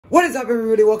What is up,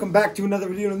 everybody? Welcome back to another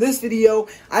video. In this video,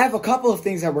 I have a couple of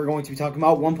things that we're going to be talking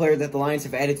about. One player that the Lions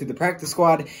have added to the practice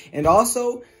squad, and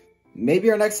also maybe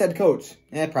our next head coach.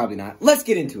 Probably not. Let's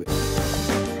get into it.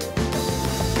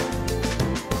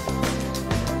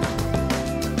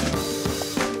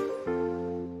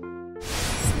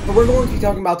 We're going to be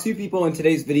talking about two people in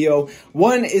today's video.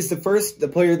 One is the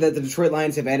player that the Detroit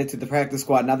Lions have added to the practice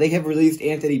squad. Now, they have released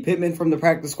Anthony Pittman from the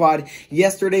practice squad.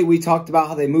 Yesterday, we talked about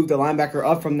how they moved the linebacker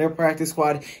up from their practice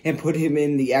squad and put him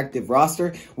in the active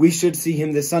roster. We should see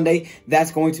him this Sunday.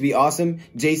 That's going to be awesome.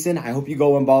 Jason, I hope you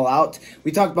go and ball out.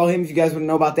 We talked about him. If you guys want to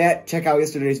know about that, check out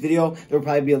yesterday's video. There will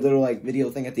probably be a little video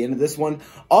thing at the end of this one.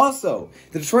 Also,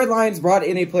 the Detroit Lions brought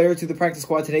in a player to the practice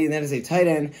squad today, and that is a tight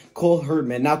end, Cole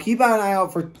Herdman. Now, keep an eye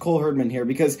out for Cole Herdman here,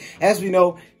 because as we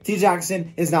know, T.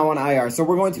 Jackson is now on IR. So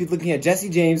we're going to be looking at Jesse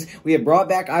James. We have brought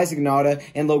back Isaac Nauta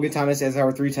and Logan Thomas as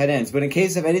our three tight ends. But in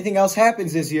case of anything else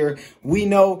happens this year, we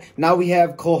know now we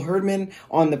have Cole Herdman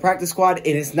on the practice squad.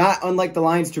 And it's not unlike the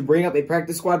Lions to bring up a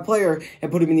practice squad player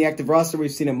and put him in the active roster. We've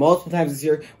seen it multiple times this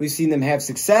year. We've seen them have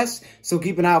success. So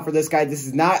keep an eye out for this guy. This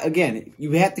is not, again,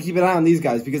 you have to keep an eye on these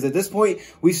guys, because at this point,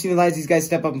 we've seen a lot of these guys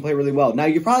step up and play really well. Now,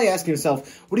 you're probably asking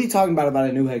yourself, what are you talking about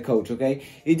a new head coach, okay?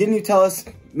 Didn't you tell us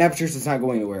Matt Patricia's not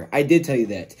going anywhere? I did tell you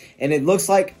that. And it looks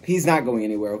like he's not going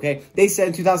anywhere, okay? They said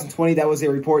in 2020 that was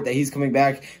a report that he's coming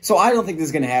back. So I don't think this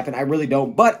is going to happen. I really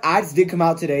don't. But odds did come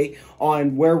out today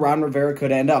on where Ron Rivera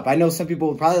could end up. I know some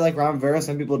people probably like Ron Rivera.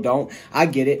 Some people don't. I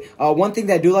get it. One thing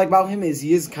that I do like about him is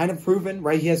he is kind of proven,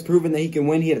 right? He has proven that he can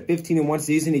win. He had a 15-1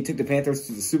 season. He took the Panthers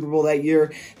to the Super Bowl that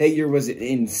year. That year was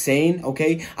insane,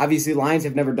 okay? Obviously, Lions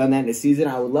have never done that in a season.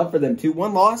 I would love for them to.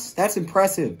 One loss, that's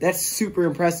impressive. That's super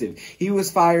impressive. He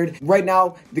was fired. Right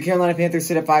now, the Carolina Panthers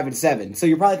sit at 5-7. So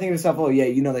you're probably thinking to yourself, oh, yeah,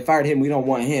 you know, they fired him. We don't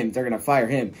want him. They're going to fire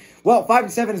him. Well,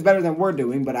 5-7 is better than we're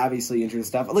doing, but obviously interesting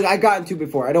stuff. Look, I got into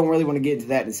before. I don't really want to get into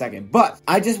that in a second. But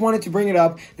I just wanted to bring it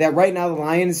up that right now the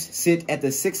Lions sit at the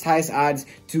 6th highest odds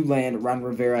to land Ron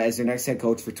Rivera as their next head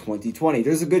coach for 2020.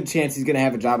 There's a good chance he's going to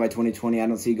have a job by 2020. I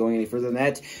don't see it going any further than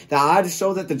that. The odds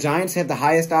show that the Giants have the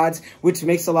highest odds, which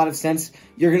makes a lot of sense.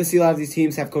 You're going to see a lot of these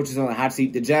teams have coaches on the hot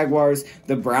seat. The Jaguars,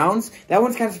 the Browns, that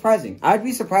one's kind of surprising. I'd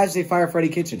be surprised if they fire Freddie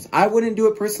Kitchens. I wouldn't do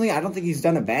it personally. I don't think he's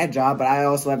done a bad job, but I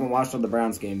also haven't watched all the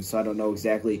Browns games, so I don't know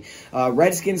exactly.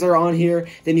 Redskins are on here.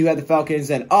 Then you have the Falcons,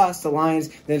 then us, the Lions,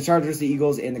 then the Chargers, the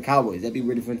Eagles, and the Cowboys. That'd be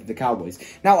really fun to the Cowboys.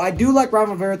 Now, I do like Ron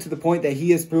Rivera to the point that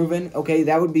he has proven, okay,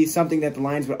 that would be something that the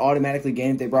Lions would automatically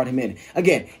gain if they brought him in.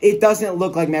 Again, it doesn't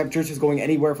look like Matt Patricia is going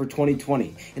anywhere for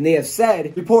 2020. And they have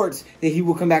said, reports, that he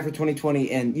will come back for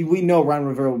 2020, and we know Ron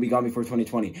Rivera will be gone before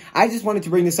 2020. I just wanted to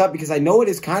bring this up because I know it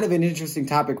is kind of an interesting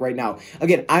topic right now.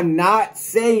 Again, I'm not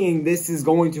saying this is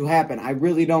going to happen. I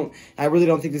really don't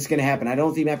think this is going to happen. I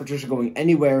don't think Matt Patricia going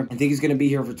anywhere. I think he's going to be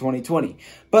here for 2020.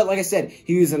 But like I said,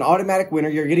 he was an automatic winner.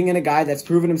 You're getting in a guy that's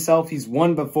proven himself. He's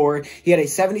won before. He had a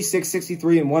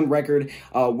 76-63-1 record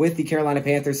with the Carolina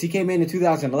Panthers. He came in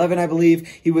 2011, I believe.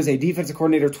 He was a defensive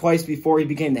coordinator twice before he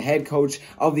became the head coach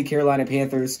of the Carolina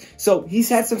Panthers. So he's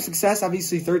had some success.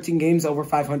 Obviously, 13 games over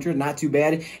 500, not too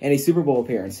bad, and a Super Bowl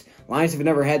appearance. Lions have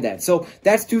never had that. So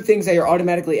that's two things that you're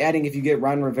automatically adding if you get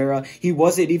Ron Rivera. He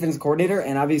was a defensive coordinator,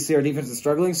 and obviously our defense is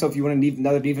struggling, so if you want to need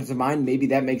another defensive mind, maybe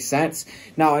that makes sense.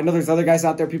 Now, I know there's other guys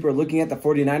out there. People are looking at the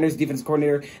 49ers defensive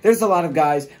coordinator. There's a lot of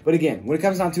guys, but again, when it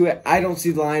comes down to it, I don't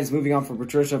see the Lions moving on from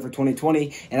Patricia for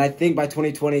 2020, and I think by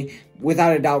 2020,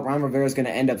 without a doubt, Ron Rivera is going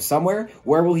to end up somewhere.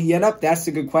 Where will he end up? That's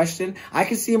a good question. I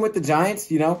can see him with the Giants,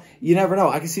 you know. You never know.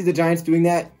 I can see the Giants doing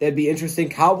that. That'd be interesting.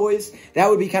 Cowboys, that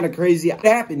would be kind of crazy. It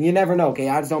happen. You never know, okay?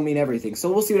 Odds don't mean everything.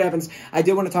 So we'll see what happens. I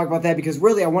did want to talk about that because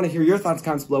really I want to hear your thoughts,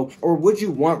 comments below. Or would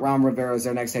you want Ron Rivera as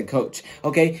their next head coach?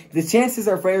 Okay? The chances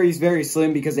are very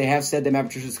slim because they have said that Matt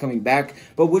Patricia is coming back.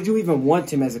 But would you even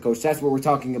want him as a coach? That's what we're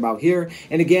talking about here.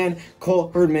 And again,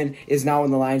 Cole Herdman is now in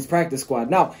the Lions practice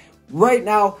squad. Now, right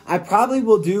now, I probably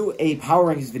will do a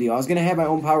power rankings video. I was going to have my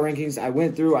own power rankings. I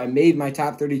went through, I made my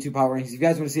top 32 power rankings. If you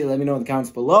guys want to see it, let me know in the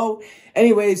comments below.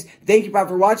 Anyways, thank you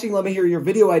for watching. Let me hear your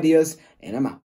video ideas, and I'm out.